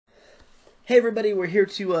Hey everybody, we're here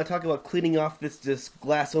to talk about cleaning off this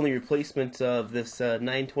glass-only replacement of this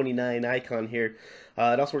 929 icon here.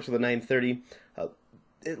 It also works with a 930.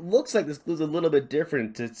 It looks like this glue's a little bit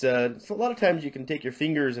different. It's a lot of times you can take your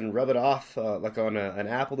fingers and rub it off, like on an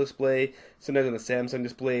Apple display, sometimes on the Samsung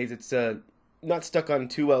displays. It's not stuck on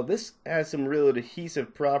too well. This has some real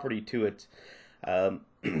adhesive property to it.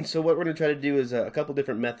 So what we're going to try to do is a couple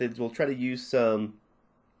different methods. We'll try to use some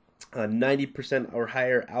 90% or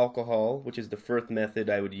higher alcohol, which is the first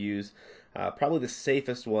method I would use. Probably the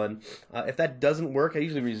safest one. If that doesn't work, I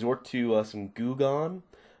usually resort to some Goo Gone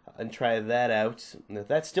and try that out. And if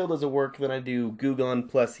that still doesn't work, then I do Goo Gone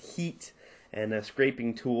plus heat and a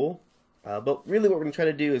scraping tool. But really what we're going to try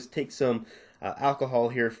to do is take some alcohol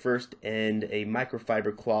here first and a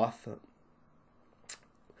microfiber cloth.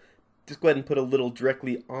 Just go ahead and put a little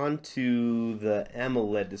directly onto the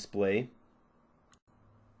AMOLED display.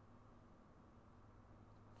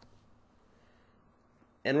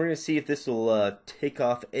 And we're going to see if this will take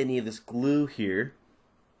off any of this glue here.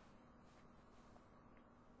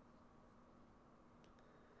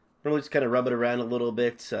 Normally just kind of rub it around a little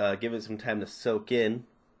bit, give it some time to soak in.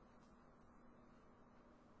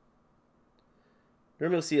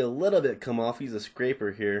 Normally you'll see a little bit come off. Use a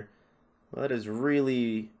scraper here. Well, that is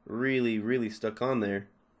really stuck on there.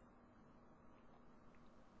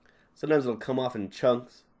 Sometimes it'll come off in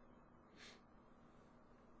chunks.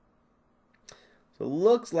 So it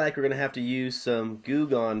looks like we're going to have to use some Goo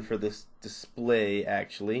Gone for this display,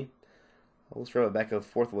 actually. Let's rub it back and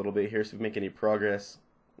forth a little bit here so we make any progress.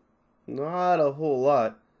 Not a whole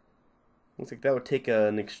lot. Looks like that would take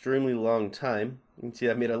an extremely long time. You can see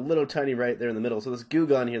I made a little tiny right there in the middle. So this Goo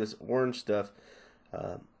Gone here, this orange stuff,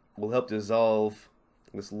 will help dissolve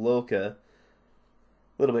this Loca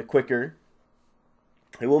a little bit quicker.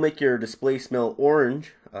 It will make your display smell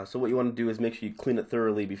orange, so what you want to do is make sure you clean it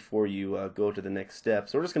thoroughly before you go to the next step.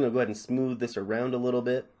 So we're just going to go ahead and smooth this around a little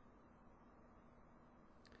bit.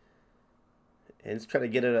 And just try to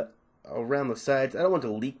get it around the sides. I don't want it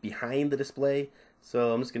to leak behind the display,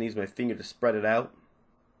 so I'm just going to use my finger to spread it out.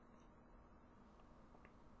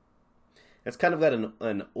 It's kind of got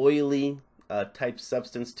an oily type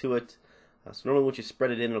substance to it. So normally once you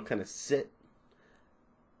spread it in, it'll kind of sit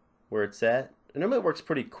where it's at. And normally it works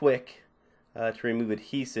pretty quick to remove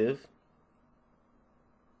adhesive.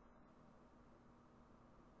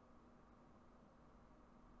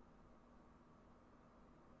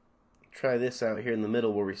 Try this out here in the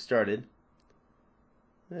middle where we started.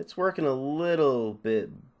 It's working a little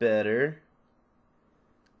bit better.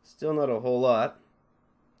 Still not a whole lot.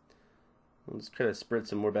 Let's try to spread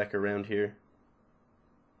some more back around here.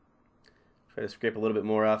 Try to scrape a little bit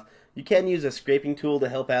more off. You can use a scraping tool to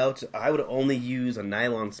help out. I would only use a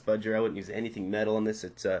nylon spudger. I wouldn't use anything metal on this.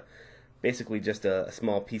 It's basically just a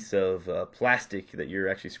small piece of plastic that you're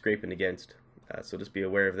actually scraping against. So just be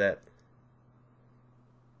aware of that.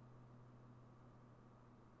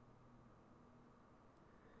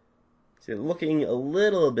 See, looking a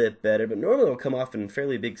little bit better, but normally it'll come off in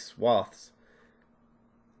fairly big swaths.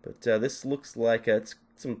 But this looks like it's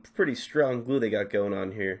some pretty strong glue they got going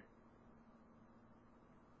on here.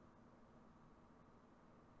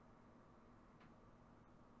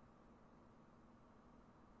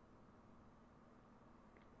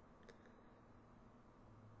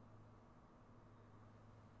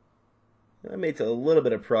 I made a little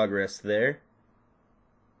bit of progress there.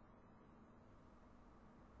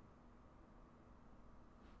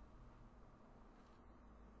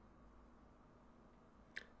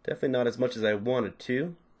 Definitely not as much as I wanted to.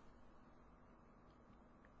 You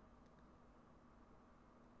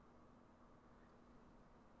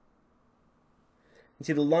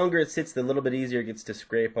see, the longer it sits, the little bit easier it gets to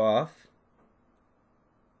scrape off.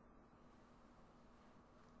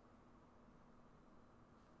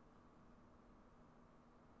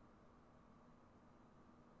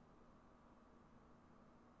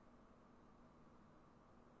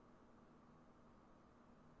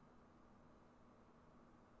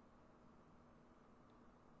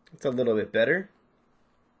 It's a little bit better.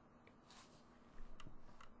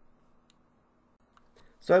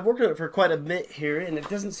 So I've worked on it for quite a bit here, and it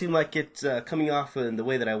doesn't seem like it's coming off in the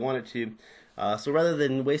way that I want it to. So rather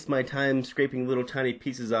than waste my time scraping little tiny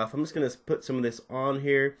pieces off, I'm just going to put some of this on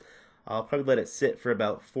here. I'll probably let it sit for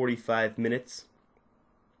about 45 minutes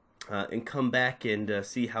and come back and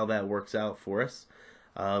see how that works out for us.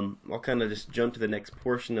 I'll kind of just jump to the next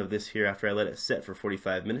portion of this here after I let it set for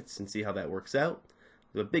 45 minutes and see how that works out.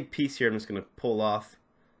 There's a big piece here I'm just going to pull off.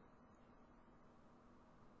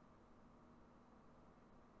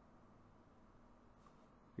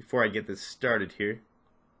 Before I get this started here.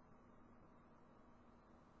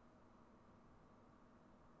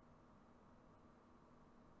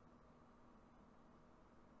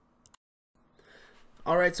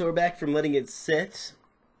 Alright, so we're back from letting it sit.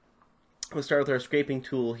 We'll start with our scraping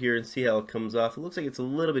tool here and see how it comes off. It looks like it's a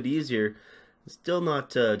little bit easier. It's still not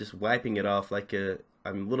just wiping it off like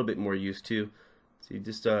I'm a little bit more used to. So you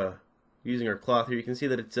just using our cloth here, you can see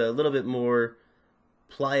that it's a little bit more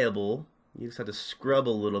pliable. You just have to scrub a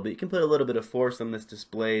little bit. You can put a little bit of force on this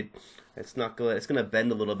display. It's not going. It's going to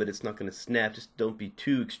bend a little bit. It's not going to snap. Just don't be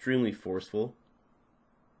too extremely forceful.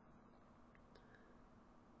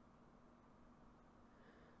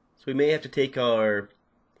 So we may have to take our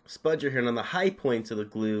spudger here, and on the high points of the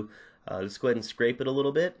glue, just go ahead and scrape it a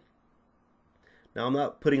little bit. Now I'm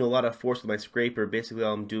not putting a lot of force with my scraper. Basically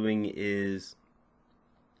all I'm doing is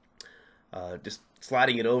just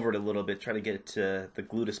sliding it over it a little bit, trying to get the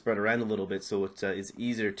glue to spread around a little bit so it is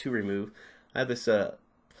easier to remove. I have this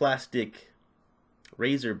plastic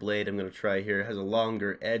razor blade I'm going to try here. It has a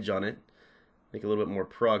longer edge on it. Make a little bit more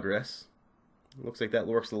progress. Looks like that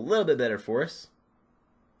works a little bit better for us.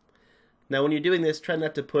 Now when you're doing this, try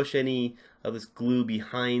not to push any of this glue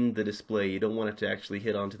behind the display. You don't want it to actually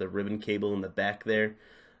hit onto the ribbon cable in the back there.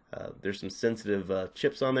 There's some sensitive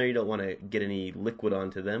chips on there. You don't want to get any liquid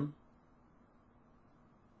onto them.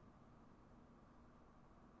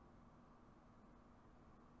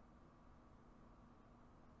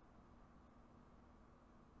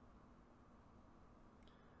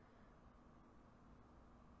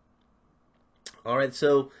 Alright,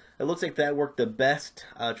 so it looks like that worked the best.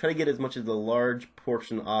 Try to get as much of the large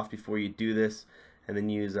portion off before you do this, and then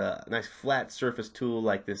use a nice flat surface tool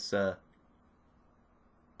like this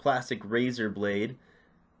plastic razor blade.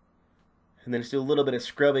 And then just do a little bit of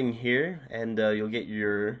scrubbing here, and you'll get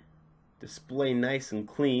your display nice and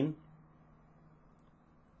clean.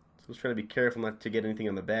 So let's try to be careful not to get anything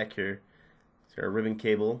on the back here. So our ribbon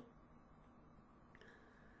cable.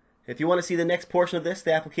 If you want to see the next portion of this,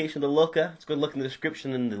 the application of the Luca, let's go look in the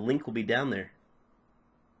description and the link will be down there.